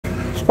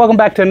Welcome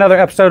back to another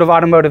episode of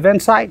Automotive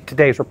Insight.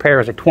 Today's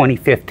repair is a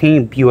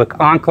 2015 Buick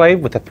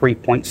Enclave with a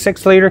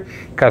 3.6 liter.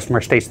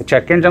 Customer states the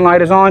check engine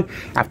light is on.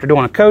 After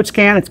doing a code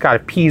scan, it's got a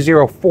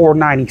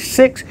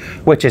P0496,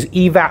 which is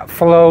evap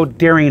flow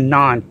during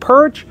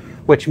non-purge,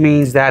 which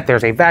means that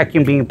there's a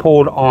vacuum being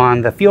pulled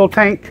on the fuel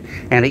tank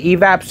and the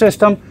evap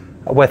system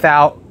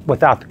without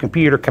the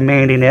computer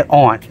commanding it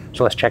on.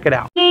 So let's check it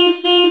out.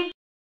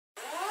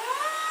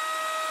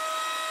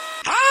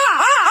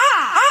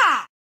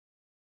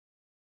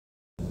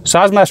 So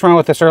I was messing around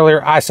with this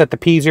earlier. I set the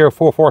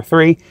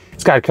P0443.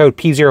 It's got a code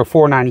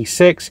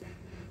P0496,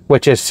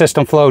 which is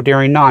system flow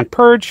during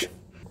non-purge.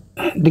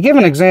 To give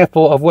an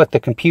example of what the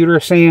computer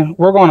is seeing,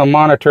 we're going to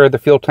monitor the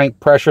fuel tank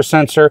pressure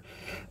sensor.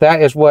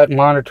 That is what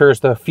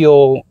monitors the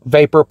fuel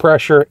vapor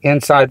pressure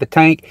inside the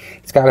tank.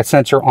 It's got a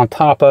sensor on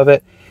top of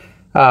it.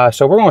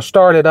 So we're going to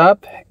start it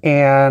up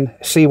and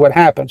see what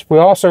happens. We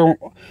also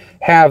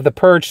have the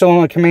purge still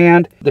on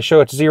command to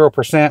show it's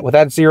 0%. With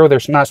that 0,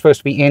 there's not supposed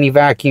to be any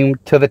vacuum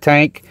to the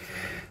tank.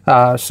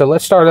 So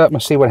let's start it up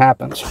and see what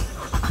happens.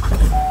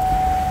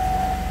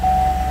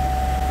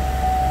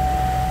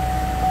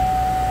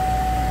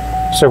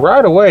 So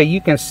right away you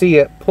can see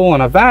it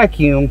pulling a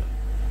vacuum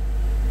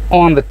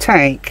on the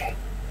tank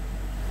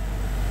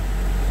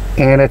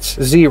and it's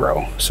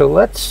 0. So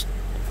let's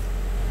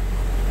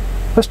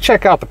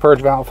check out the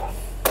purge valve.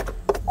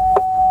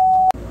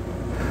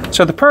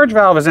 So the purge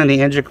valve is in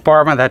the engine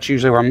compartment. That's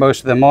usually where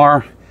most of them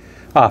are.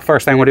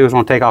 First thing we'll do is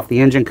we'll take off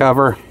the engine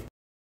cover.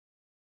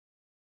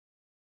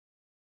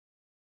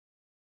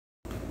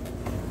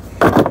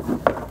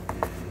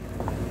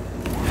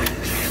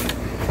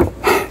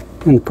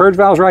 And the purge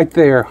valve's right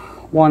there.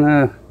 One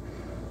of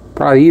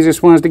probably the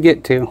easiest ones to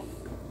get to.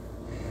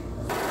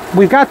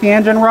 We've got the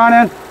engine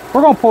running.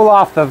 We're going to pull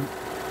off the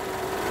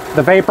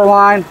vapor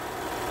line.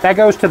 That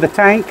goes to the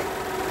tank.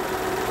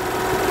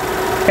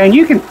 And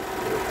you can,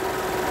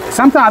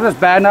 sometimes it's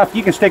bad enough,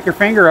 you can stick your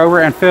finger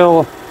over and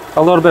feel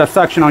a little bit of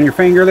suction on your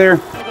finger there.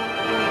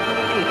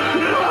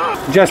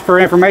 Just for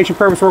information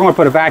purpose, we're going to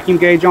put a vacuum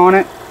gauge on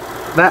it.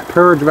 That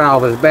purge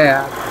valve is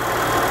bad.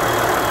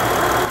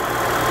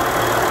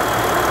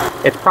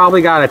 It's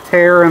probably got a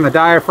tear in the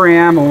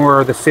diaphragm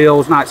or the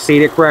seal's not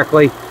seated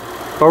correctly,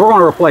 but we're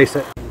going to replace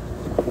it.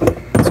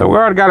 So we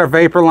already got our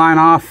vapor line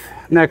off.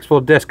 Next,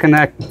 we'll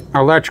disconnect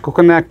our electrical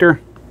connector.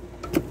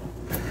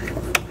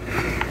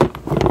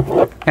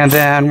 And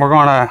then we're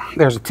gonna,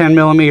 there's a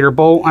 10mm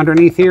bolt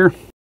underneath here.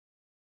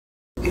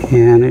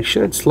 And it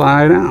should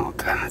slide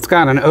out. It's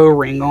got an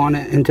O-ring on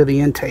it into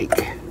the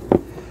intake.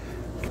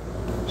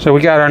 So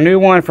we got our new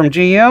one from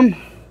GM.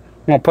 I'm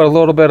gonna put a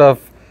little bit of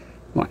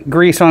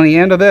grease on the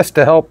end of this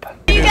to help.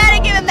 You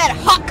gotta give him that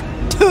huck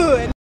to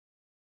it.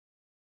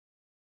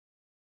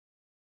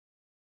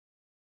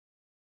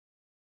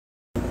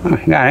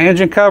 Got an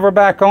engine cover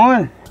back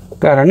on.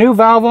 Got our new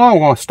valve on. We're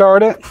going to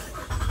start it.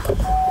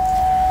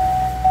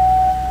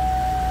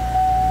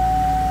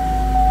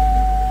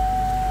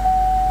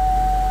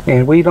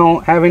 And we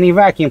don't have any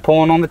vacuum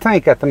pulling on the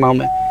tank at the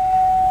moment.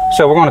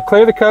 So we're going to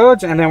clear the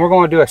codes and then we're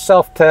going to do a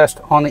self-test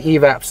on the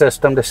evap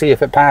system to see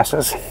if it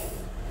passes.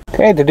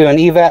 Okay, to do an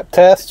evap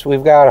test,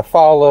 we've got to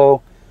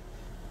follow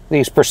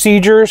these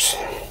procedures.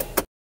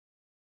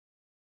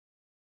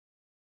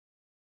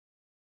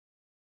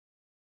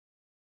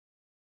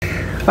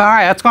 All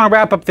right, that's going to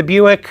wrap up the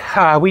Buick.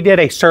 We did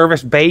a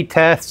service bay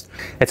test.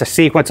 It's a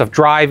sequence of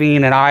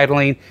driving and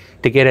idling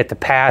to get it to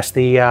pass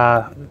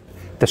the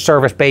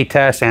service bay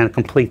test and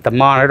complete the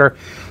monitor.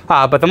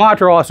 But the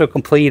monitor will also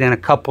complete in a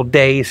couple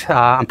days.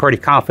 I'm pretty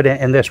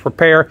confident in this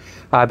repair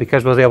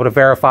because I was able to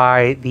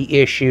verify the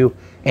issue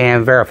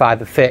and verify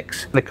the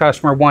fix. The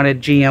customer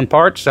wanted GM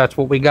parts, that's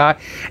what we got.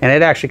 And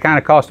it actually kind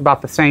of cost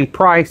about the same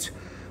price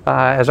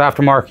as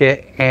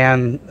aftermarket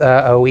and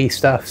OE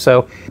stuff.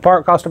 So the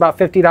part cost about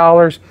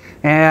 $50,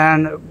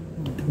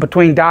 and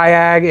between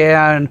diag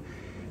and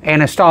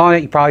installing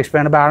it, you probably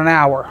spend about an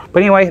hour.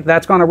 But anyway,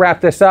 that's going to wrap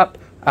this up.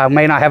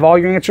 May not have all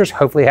your answers,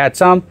 hopefully had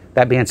some.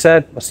 That being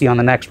said, we'll see you on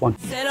the next one.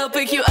 Then I'll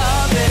pick you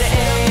up.